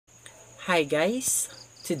Hi guys,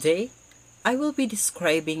 today I will be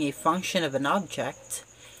describing a function of an object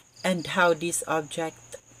and how this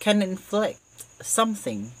object can inflict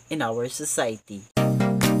something in our society.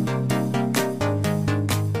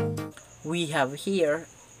 We have here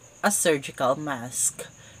a surgical mask,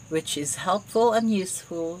 which is helpful and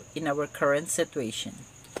useful in our current situation.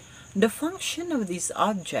 The function of this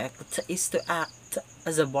object is to act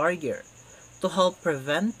as a barrier to help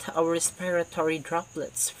prevent our respiratory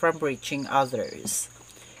droplets from reaching others.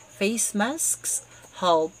 Face masks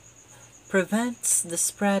help prevents the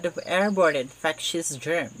spread of airborne infectious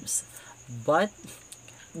germs, but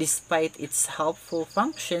despite its helpful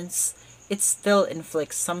functions, it still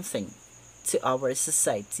inflicts something to our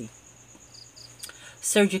society.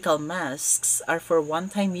 Surgical masks are for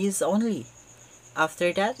one-time use only.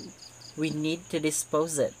 After that, we need to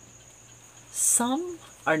dispose it. Some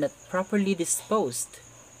are not properly disposed,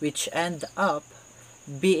 which end up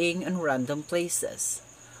being in random places,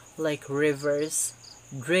 like rivers,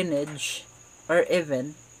 drainage, or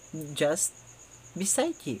even just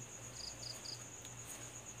beside you.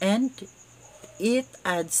 And it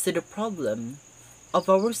adds to the problem of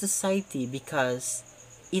our society because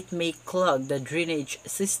it may clog the drainage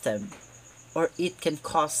system or it can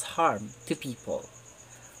cause harm to people.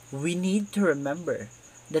 We need to remember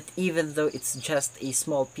that even though it's just a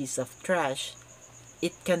small piece of trash,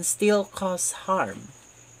 it can still cause harm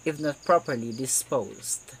if not properly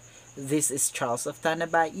disposed. This is Charles of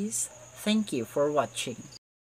Tanabais. Thank you for watching.